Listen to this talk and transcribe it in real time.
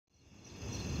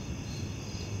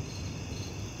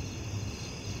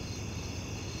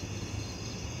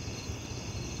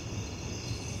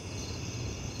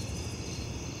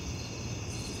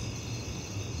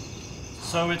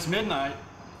So it's midnight,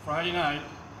 Friday night.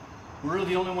 We're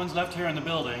the only ones left here in the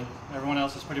building. Everyone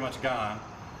else is pretty much gone.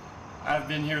 I've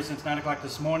been here since 9 o'clock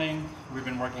this morning. We've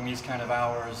been working these kind of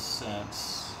hours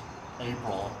since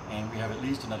April, and we have at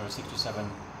least another 6 or 7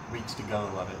 weeks to go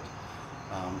of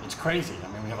it. It's crazy. I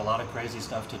mean, we have a lot of crazy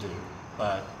stuff to do,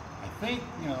 but I think,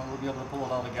 we'll be able to pull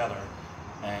it all together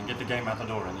and get the game out the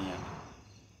door in the end.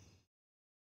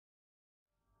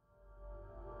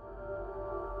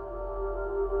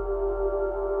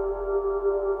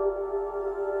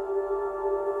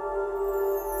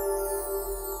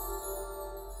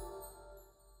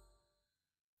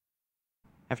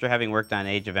 After having worked on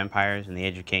Age of Empires and the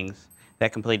Age of Kings,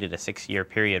 that completed a 6-year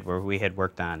period where we had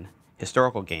worked on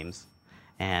historical games,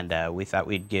 and we thought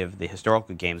we'd give the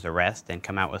historical games a rest and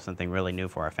come out with something really new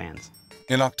for our fans.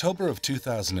 In October of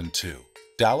 2002,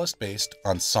 Dallas-based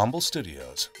Ensemble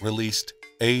Studios released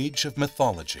Age of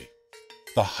Mythology,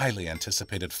 the highly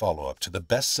anticipated follow-up to the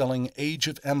best-selling Age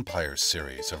of Empires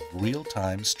series of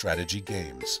real-time strategy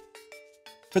games.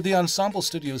 For the Ensemble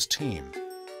Studios team,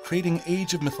 creating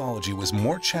Age of Mythology was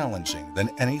more challenging than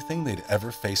anything they'd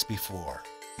ever faced before.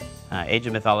 Age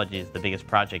of Mythology is the biggest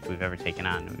project we've ever taken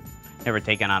on. We've never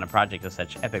taken on a project of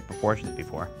such epic proportions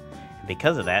before. And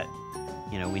because of that,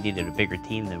 we needed a bigger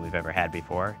team than we've ever had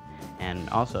before. And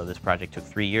also, this project took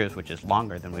 3 years, which is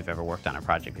longer than we've ever worked on a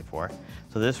project before.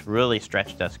 So this really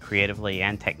stretched us creatively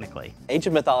and technically. Age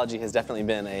of Mythology has definitely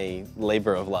been a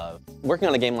labor of love. Working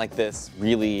on a game like this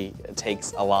really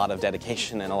takes a lot of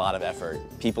dedication and a lot of effort.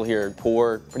 People here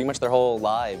pour pretty much their whole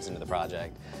lives into the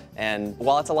project. And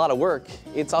while it's a lot of work,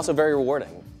 it's also very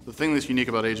rewarding. The thing that's unique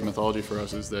about Age of Mythology for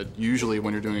us is that usually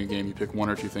when you're doing a game, you pick 1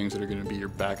 or 2 things that are going to be your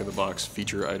back-of-the-box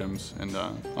feature items. And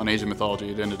on Age of Mythology,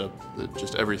 it ended up that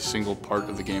just every single part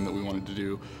of the game that we wanted to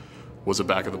do was a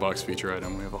back-of-the-box feature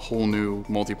item. We have a whole new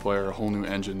multiplayer, a whole new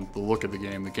engine, the look of the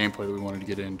game, the gameplay that we wanted to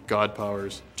get in, god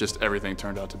powers, just everything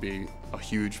turned out to be a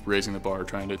huge raising the bar,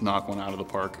 trying to knock one out of the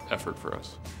park effort for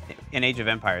us. In Age of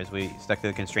Empires, we stuck to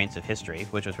the constraints of history,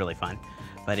 which was really fun.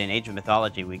 But in Age of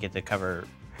Mythology, we get to cover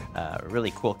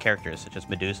really cool characters such as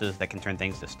Medusas that can turn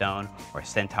things to stone, or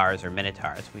centaurs or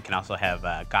minotaurs. We can also have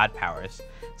god powers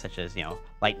such as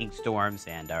lightning storms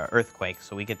and earthquakes,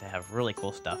 so we get to have really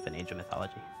cool stuff in Age of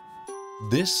Mythology.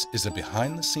 This is a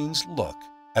behind-the-scenes look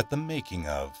at the making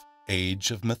of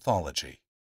Age of Mythology.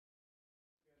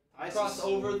 Cross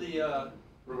over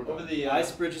the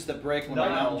ice bridges that break when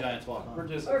mountain giants walk on.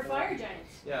 Or fire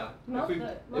giants. Yeah.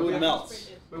 It would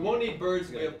melt. We won't need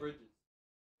birds, we have bridges.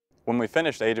 When we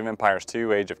finished Age of Empires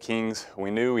 2, Age of Kings, we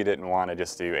knew we didn't want to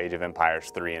just do Age of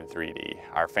Empires 3 in 3D.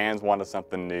 Our fans wanted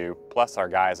something new, plus our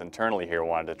guys internally here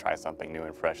wanted to try something new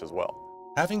and fresh as well.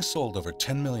 Having sold over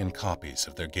 10 million copies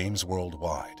of their games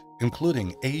worldwide,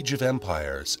 including Age of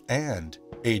Empires and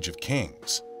Age of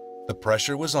Kings, the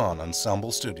pressure was on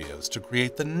Ensemble Studios to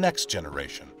create the next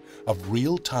generation of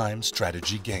real-time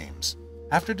strategy games.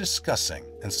 After discussing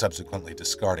and subsequently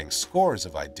discarding scores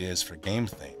of ideas for game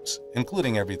themes,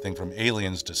 including everything from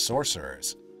aliens to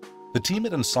sorcerers, the team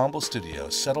at Ensemble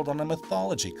Studios settled on a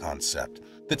mythology concept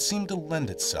that seemed to lend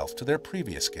itself to their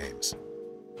previous games.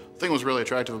 The thing that was really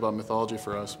attractive about Mythology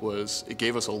for us was it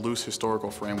gave us a loose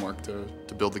historical framework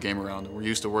to build the game around. And we're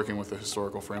used to working with a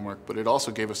historical framework, but it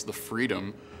also gave us the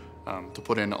freedom to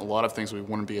put in a lot of things we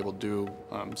wouldn't be able to do,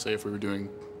 say if we were doing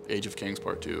Age of Kings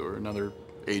Part 2 or another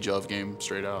Age of game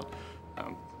straight out.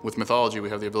 With Mythology, we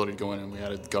have the ability to go in and we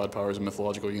added god powers and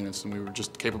mythological units, and we were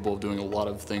just capable of doing a lot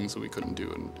of things that we couldn't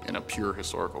do in a pure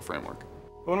historical framework.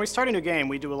 When we start a new game,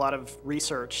 we do a lot of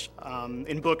research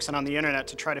in books and on the internet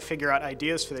to try to figure out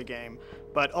ideas for the game.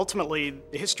 But ultimately,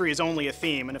 the history is only a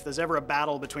theme, and if there's ever a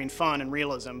battle between fun and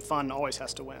realism, fun always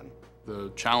has to win.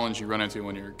 The challenge you run into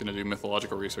when you're going to do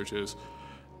mythological research is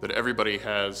that everybody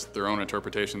has their own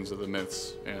interpretations of the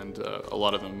myths, and a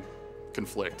lot of them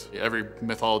conflict. Every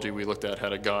mythology we looked at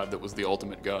had a god that was the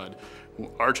ultimate god.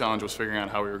 Our challenge was figuring out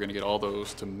how we were going to get all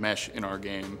those to mesh in our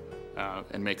game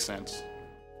and make sense.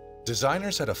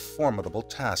 Designers had a formidable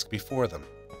task before them.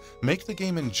 Make the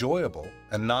game enjoyable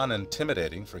and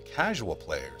non-intimidating for casual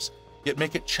players, yet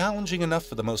make it challenging enough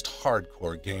for the most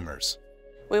hardcore gamers.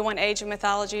 We want Age of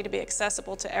Mythology to be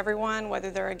accessible to everyone,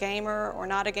 whether they're a gamer or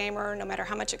not a gamer, no matter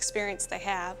how much experience they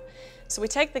have. So we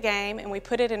take the game and we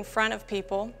put it in front of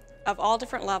people of all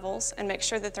different levels and make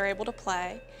sure that they're able to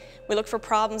play. We look for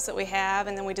problems that we have,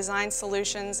 and then we design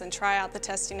solutions and try out the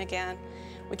testing again.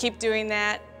 We keep doing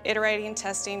that, iterating,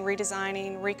 testing,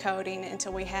 redesigning, recoding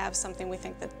until we have something we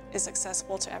think that is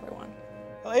accessible to everyone.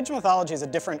 Well, Age of Mythology is a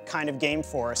different kind of game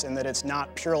for us in that it's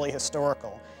not purely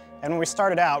historical. And when we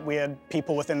started out, we had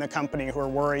people within the company who were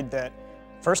worried that,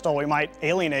 first of all, we might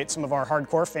alienate some of our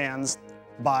hardcore fans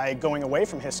by going away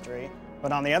from history,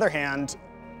 but on the other hand,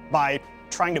 by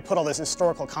trying to put all this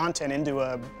historical content into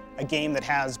a game that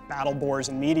has battle boars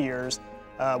and meteors,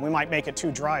 we might make it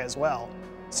too dry as well.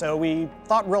 So we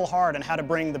thought real hard on how to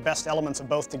bring the best elements of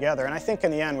both together, and I think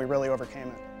in the end we really overcame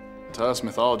it. To us,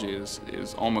 Mythology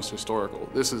is almost historical.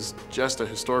 This is just a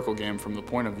historical game from the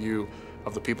point of view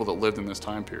of the people that lived in this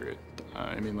time period.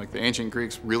 I mean, like, the ancient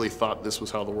Greeks really thought this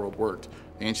was how the world worked.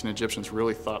 The ancient Egyptians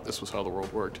really thought this was how the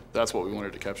world worked. That's what we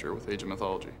wanted to capture with Age of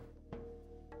Mythology.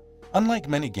 Unlike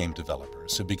many game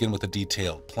developers who begin with a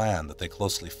detailed plan that they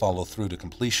closely follow through to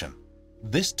completion,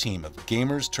 this team of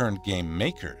gamers turned game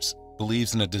makers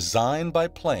believes in a design by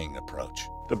playing approach.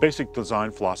 The basic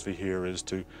design philosophy here is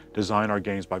to design our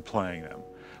games by playing them.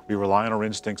 We rely on our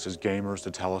instincts as gamers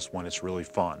to tell us when it's really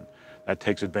fun. That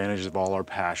takes advantage of all our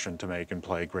passion to make and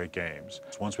play great games.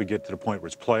 So once we get to the point where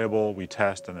it's playable, we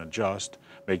test and adjust,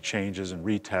 make changes and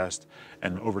retest,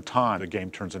 and over time the game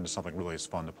turns into something really is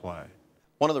fun to play.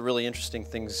 One of the really interesting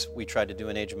things we tried to do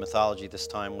in Age of Mythology this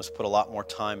time was put a lot more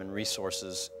time and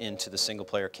resources into the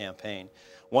single-player campaign.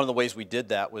 One of the ways we did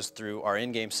that was through our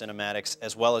in-game cinematics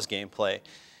as well as gameplay.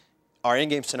 Our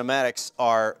in-game cinematics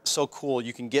are so cool,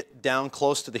 you can get down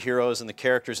close to the heroes and the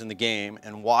characters in the game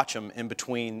and watch them in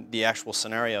between the actual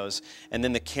scenarios, and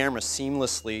then the camera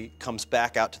seamlessly comes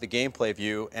back out to the gameplay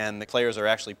view and the players are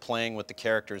actually playing with the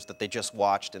characters that they just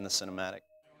watched in the cinematic.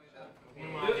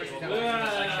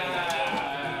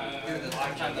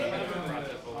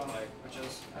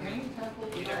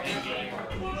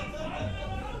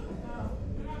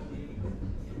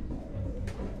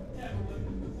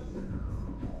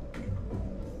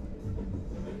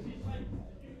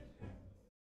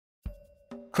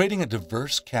 Creating a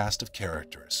diverse cast of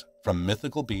characters, from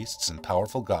mythical beasts and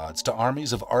powerful gods to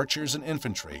armies of archers and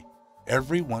infantry,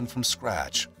 everyone from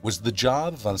scratch, was the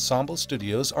job of Ensemble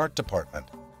Studios' art department,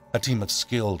 a team of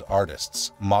skilled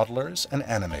artists, modelers, and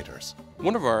animators.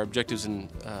 One of our objectives in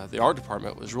the art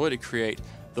department was really to create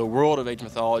the world of Age of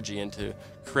Mythology and to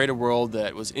create a world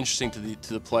that was interesting to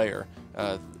the player.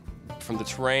 From the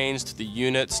terrains to the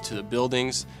units to the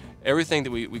buildings, everything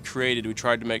that we created, we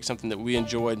tried to make something that we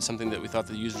enjoyed and something that we thought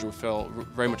the users would feel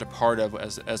very much a part of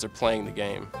as they're playing the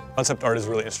game. Concept art is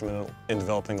really instrumental in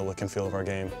developing the look and feel of our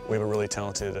game. We have a really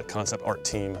talented concept art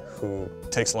team who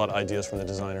takes a lot of ideas from the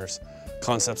designers,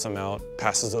 concepts them out,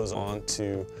 passes those on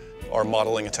to our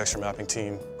modeling and texture mapping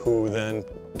team, who then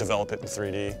develop it in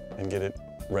 3D and get it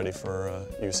ready for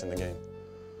use in the game.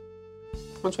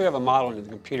 Once we have a model into the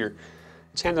computer,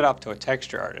 it's handed off to a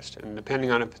texture artist, and depending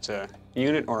on if it's a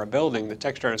unit or a building, the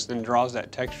texture artist then draws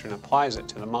that texture and applies it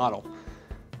to the model.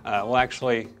 We'll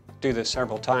actually do this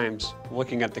several times,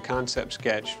 looking at the concept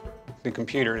sketch, the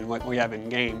computer, and what we have in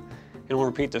game, and we'll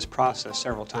repeat this process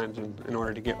several times in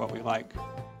order to get what we like.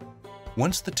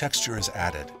 Once the texture is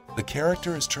added, the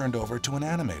character is turned over to an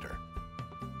animator.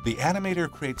 The animator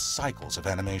creates cycles of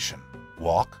animation,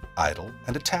 walk, idle,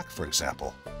 and attack, for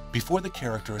example, before the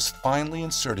character is finally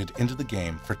inserted into the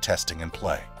game for testing and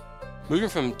play. Moving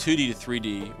from 2D to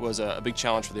 3D was a big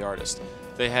challenge for the artist.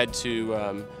 They had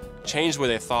to change the way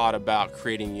they thought about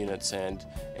creating units and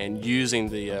using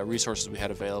the resources we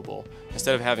had available.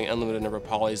 Instead of having unlimited number of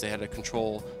polys, they had to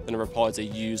control the number of polys they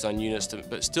used on units,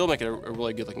 but still make it a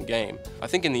really good looking game. I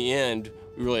think in the end,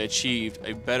 we really achieved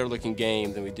a better looking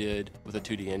game than we did with a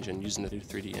 2D engine, using the new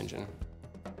 3D engine.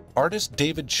 Artist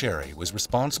David Cherry was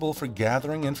responsible for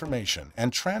gathering information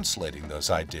and translating those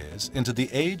ideas into the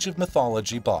Age of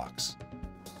Mythology box.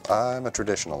 I'm a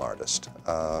traditional artist.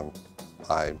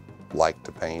 I like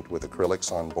to paint with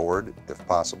acrylics on board, if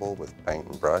possible, with paint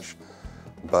and brush.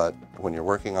 But when you're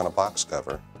working on a box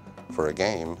cover for a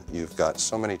game, you've got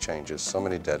so many changes, so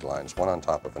many deadlines, one on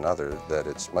top of another, that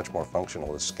it's much more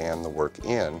functional to scan the work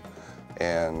in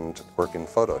and work in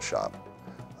Photoshop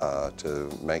to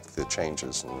make the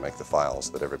changes and make the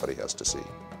files that everybody has to see.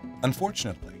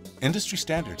 Unfortunately, industry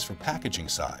standards for packaging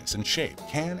size and shape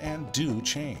can and do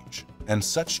change, and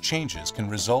such changes can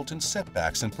result in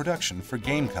setbacks in production for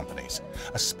game companies,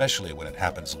 especially when it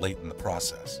happens late in the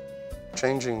process.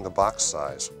 Changing the box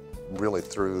size really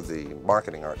threw the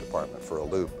marketing art department for a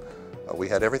loop. We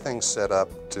had everything set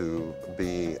up to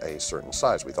be a certain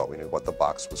size. We thought we knew what the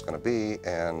box was going to be,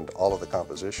 and all of the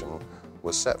composition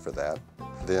was set for that.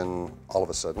 Then all of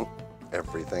a sudden,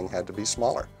 everything had to be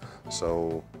smaller,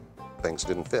 so things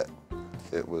didn't fit.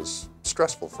 It was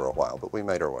stressful for a while, but we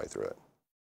made our way through it.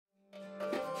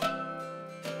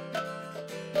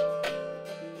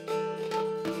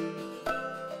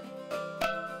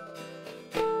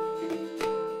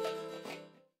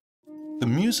 The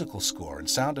musical score and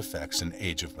sound effects in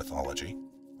Age of Mythology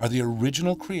are the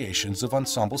original creations of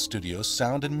Ensemble Studios'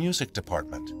 sound and music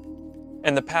department.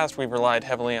 In the past, we've relied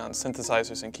heavily on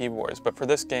synthesizers and keyboards, but for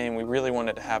this game, we really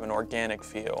wanted to have an organic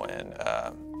feel, and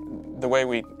the way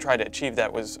we tried to achieve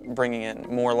that was bringing in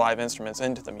more live instruments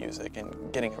into the music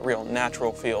and getting a real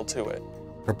natural feel to it.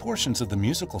 For portions of the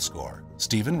musical score,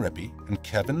 Stephen Rippey and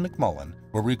Kevin McMullen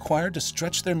were required to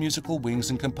stretch their musical wings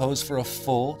and compose for a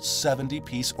full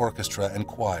 70-piece orchestra and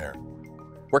choir.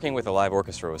 Working with a live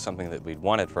orchestra was something that we'd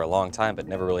wanted for a long time but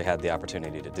never really had the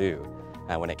opportunity to do.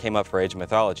 When it came up for Age of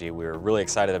Mythology, we were really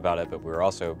excited about it, but we were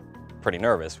also pretty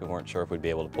nervous. We weren't sure if we'd be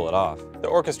able to pull it off. The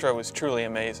orchestra was truly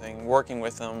amazing. Working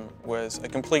with them was a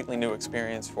completely new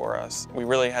experience for us. We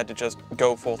really had to just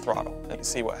go full throttle and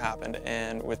see what happened.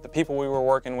 And with the people we were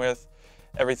working with,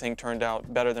 everything turned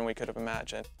out better than we could have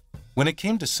imagined. When it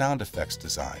came to sound effects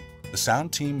design, the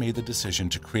sound team made the decision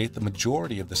to create the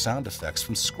majority of the sound effects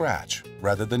from scratch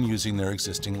rather than using their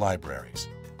existing libraries.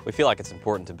 We feel like it's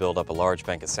important to build up a large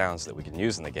bank of sounds that we can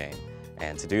use in the game,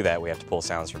 and to do that we have to pull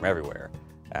sounds from everywhere.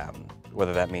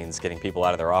 Whether that means getting people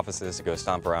out of their offices to go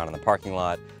stomp around in the parking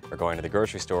lot, or going to the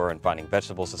grocery store and finding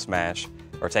vegetables to smash,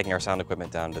 or taking our sound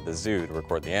equipment down to the zoo to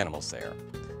record the animals there.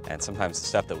 And sometimes the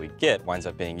stuff that we get winds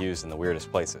up being used in the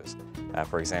weirdest places.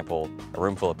 For example, a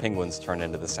room full of penguins turned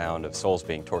into the sound of souls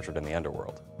being tortured in the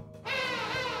underworld.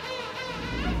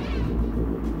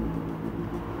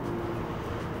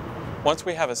 Once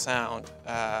we have a sound,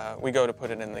 we go to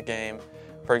put it in the game.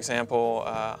 For example,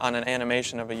 on an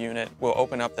animation of a unit, we'll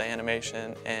open up the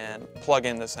animation and plug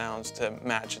in the sounds to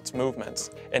match its movements.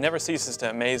 It never ceases to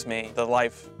amaze me, the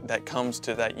life that comes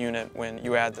to that unit when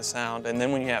you add the sound. And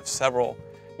then when you have several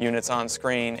units on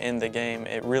screen in the game,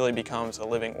 it really becomes a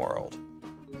living world.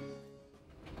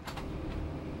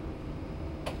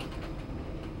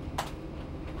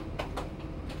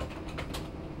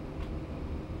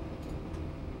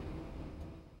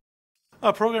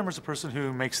 A programmer is a person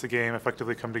who makes the game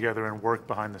effectively come together and work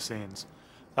behind the scenes.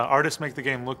 Artists make the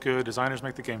game look good, designers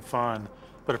make the game fun,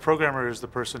 but a programmer is the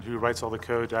person who writes all the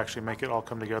code to actually make it all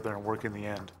come together and work in the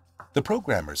end. The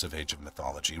programmers of Age of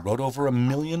Mythology wrote over 1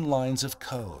 million lines of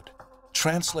code,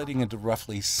 translating into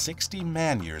roughly 60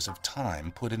 man-years of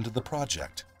time put into the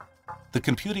project. The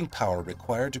computing power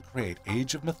required to create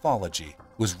Age of Mythology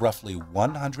was roughly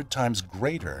 100 times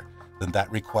greater than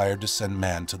that required to send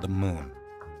man to the moon.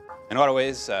 In a lot of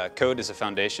ways, code is a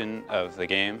foundation of the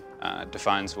game,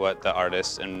 defines what the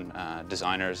artists and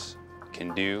designers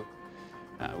can do.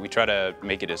 We try to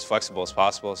make it as flexible as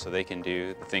possible so they can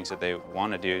do the things that they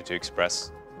want to do to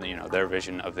express, their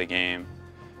vision of the game.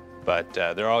 But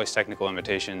there are always technical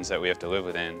limitations that we have to live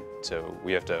within, so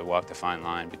we have to walk the fine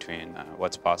line between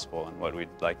what's possible and what we'd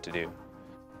like to do.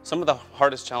 Some of the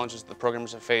hardest challenges that the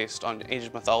programmers have faced on Age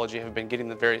of Mythology have been getting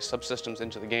the various subsystems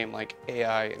into the game, like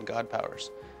AI and god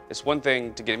powers. It's one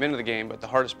thing to get them into the game, but the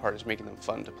hardest part is making them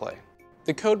fun to play.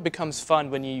 The code becomes fun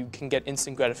when you can get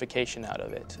instant gratification out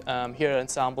of it. Here at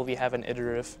Ensemble, we have an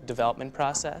iterative development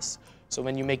process. So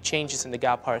when you make changes in the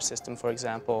god power system, for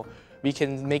example, we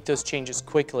can make those changes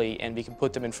quickly and we can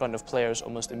put them in front of players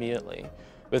almost immediately.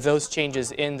 With those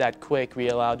changes in that quick, we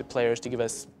allow the players to give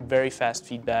us very fast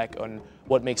feedback on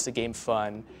what makes the game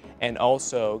fun and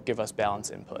also give us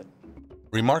balanced input.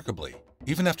 Remarkably,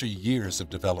 even after years of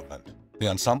development, the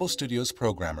Ensemble Studios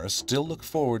programmers still look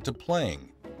forward to playing.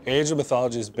 Age of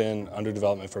Mythology has been under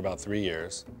development for about 3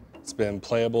 years. It's been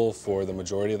playable for the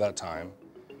majority of that time.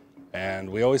 And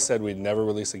we always said we'd never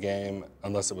release a game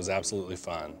unless it was absolutely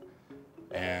fun.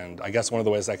 And I guess one of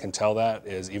the ways I can tell that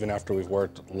is even after we've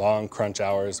worked long crunch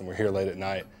hours and we're here late at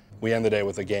night, we end the day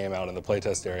with a game out in the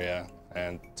playtest area,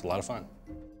 and it's a lot of fun.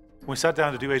 When we sat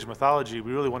down to do Age of Mythology,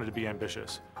 we really wanted to be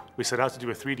ambitious. We set out to do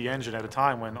a 3D engine at a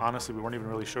time when, honestly, we weren't even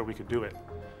really sure we could do it.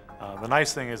 The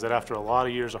nice thing is that after a lot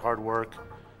of years of hard work,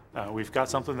 we've got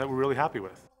something that we're really happy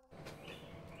with.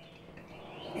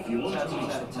 If you want to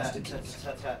use fantastic,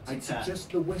 I'd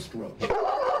suggest the West Road.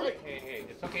 Hey,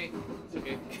 it's okay. It's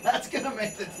okay. That's gonna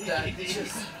make the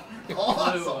just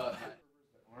awesome.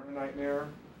 Aren't a nightmare.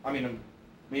 I mean,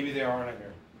 maybe they are a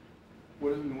nightmare.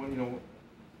 What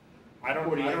I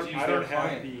don't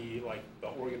have the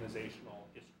organizational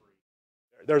history.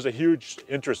 There's a huge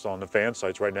interest on the fan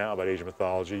sites right now about Age of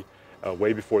Mythology,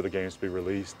 way before the game's to be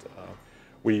released.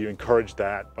 We encourage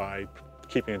that by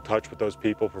keeping in touch with those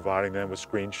people, providing them with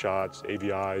screenshots,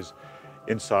 AVIs,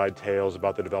 inside tales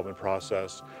about the development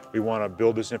process. We want to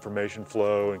build this information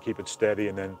flow and keep it steady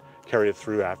and then carry it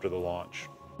through after the launch.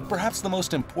 Perhaps the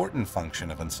most important function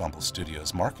of Ensemble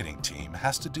Studios' marketing team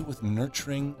has to do with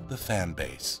nurturing the fan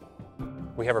base.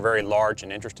 We have a very large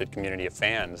and interested community of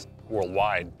fans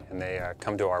worldwide, and they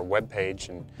come to our webpage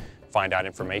and find out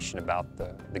information about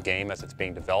the game as it's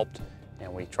being developed,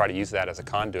 and we try to use that as a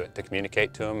conduit to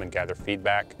communicate to them and gather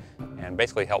feedback and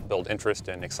basically help build interest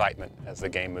and excitement as the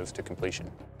game moves to completion.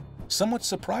 Somewhat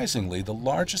surprisingly, the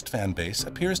largest fan base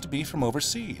appears to be from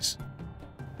overseas.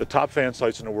 The top fan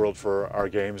sites in the world for our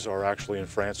games are actually in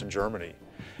France and Germany.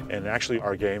 And actually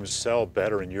our games sell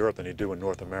better in Europe than they do in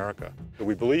North America.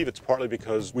 We believe it's partly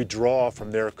because we draw from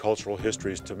their cultural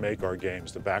histories to make our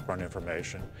games, the background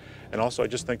information. And also I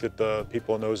just think that the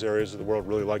people in those areas of the world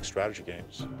really like strategy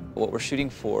games. What we're shooting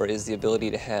for is the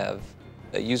ability to have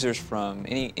users from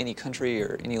any country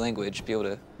or any language be able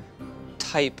to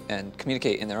type and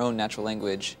communicate in their own natural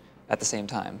language at the same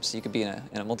time. So you could be in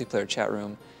a multiplayer chat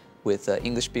room with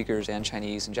English speakers and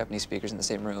Chinese and Japanese speakers in the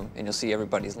same room, and you'll see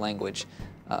everybody's language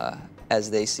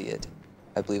as they see it.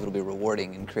 I believe it'll be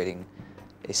rewarding in creating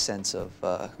a sense of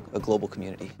a global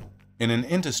community. In an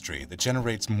industry that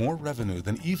generates more revenue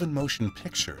than even motion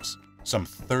pictures, some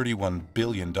 $31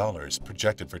 billion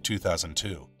projected for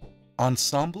 2002,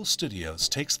 Ensemble Studios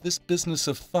takes this business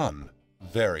of fun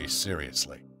very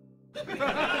seriously.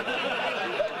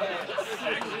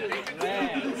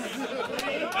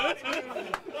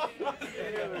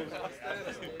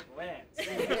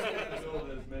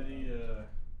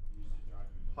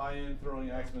 High-end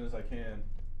throwing axemen as I can.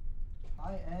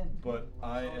 High-end. But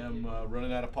I am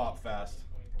running out of pop fast.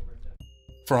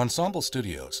 For Ensemble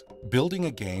Studios, building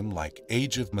a game like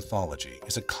Age of Mythology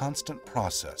is a constant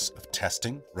process of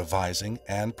testing, revising,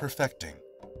 and perfecting.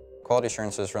 Quality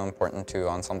assurance is real important to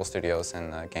Ensemble Studios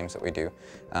and the games that we do.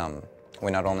 We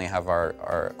not only have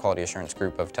our quality assurance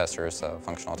group of testers,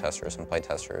 functional testers and play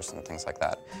testers and things like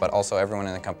that, but also everyone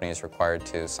in the company is required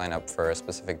to sign up for a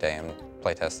specific day and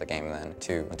play test the game then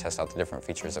to test out the different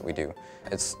features that we do.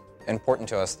 It's important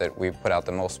to us that we put out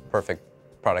the most perfect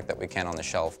product that we can on the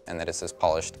shelf and that it's as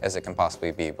polished as it can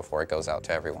possibly be before it goes out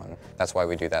to everyone. That's why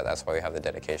we do that. That's why we have the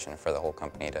dedication for the whole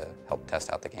company to help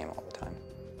test out the game all the time.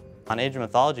 On Age of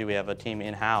Mythology, we have a team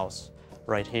in-house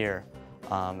right here.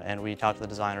 And we talk to the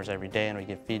designers every day and we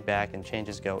get feedback, and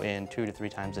changes go in 2 to 3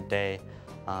 times a day.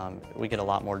 We get a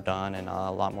lot more done, and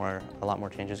a lot more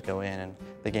changes go in, and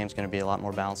the game's going to be a lot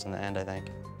more balanced in the end, I think.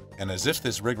 And as if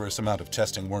this rigorous amount of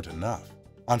testing weren't enough,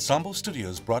 Ensemble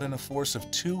Studios brought in a force of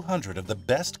 200 of the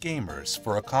best gamers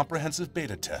for a comprehensive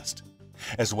beta test,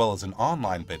 as well as an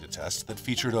online beta test that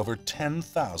featured over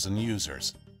 10,000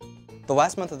 users. The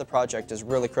last month of the project is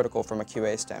really critical from a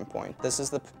QA standpoint. This is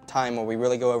the time where we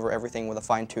really go over everything with a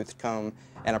fine-tooth comb,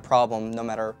 and a problem, no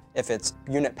matter if it's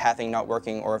unit pathing not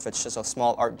working or if it's just a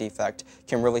small art defect,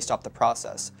 can really stop the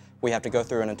process. We have to go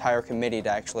through an entire committee to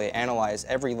actually analyze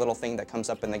every little thing that comes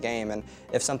up in the game, and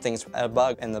if something's a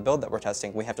bug in the build that we're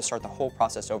testing, we have to start the whole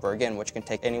process over again, which can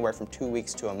take anywhere from 2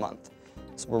 weeks to a month.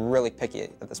 So we're really picky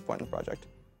at this point in the project.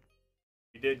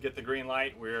 We did get the green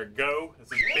light. We're a go.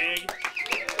 This is big.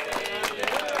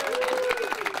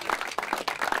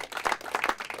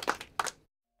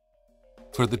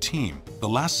 For the team, the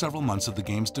last several months of the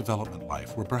game's development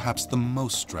life were perhaps the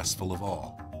most stressful of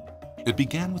all. It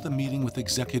began with a meeting with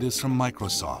executives from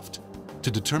Microsoft to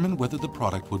determine whether the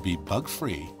product would be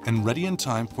bug-free and ready in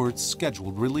time for its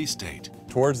scheduled release date.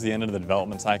 Towards the end of the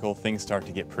development cycle, things start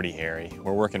to get pretty hairy.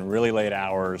 We're working really late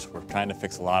hours, we're trying to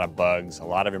fix a lot of bugs, a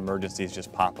lot of emergencies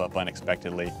just pop up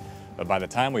unexpectedly. But by the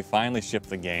time we finally ship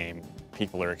the game,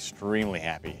 people are extremely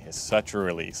happy. It's such a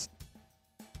release.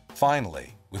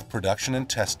 Finally, with production and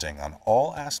testing on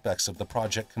all aspects of the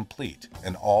project complete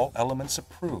and all elements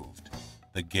approved,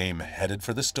 the game headed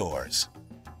for the stores.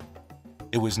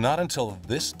 It was not until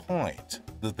this point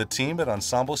that the team at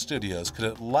Ensemble Studios could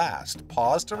at last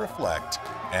pause to reflect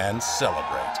and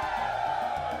celebrate.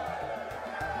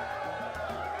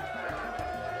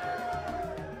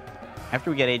 After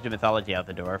we get Age of Mythology out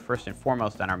the door, first and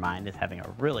foremost on our mind is having a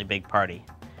really big party.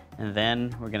 And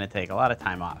then we're going to take a lot of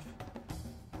time off.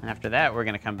 And after that, we're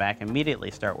going to come back and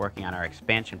immediately start working on our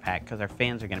expansion pack because our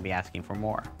fans are going to be asking for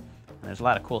more. And there's a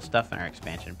lot of cool stuff in our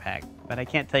expansion pack, but I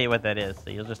can't tell you what that is, so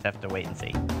you'll just have to wait and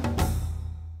see.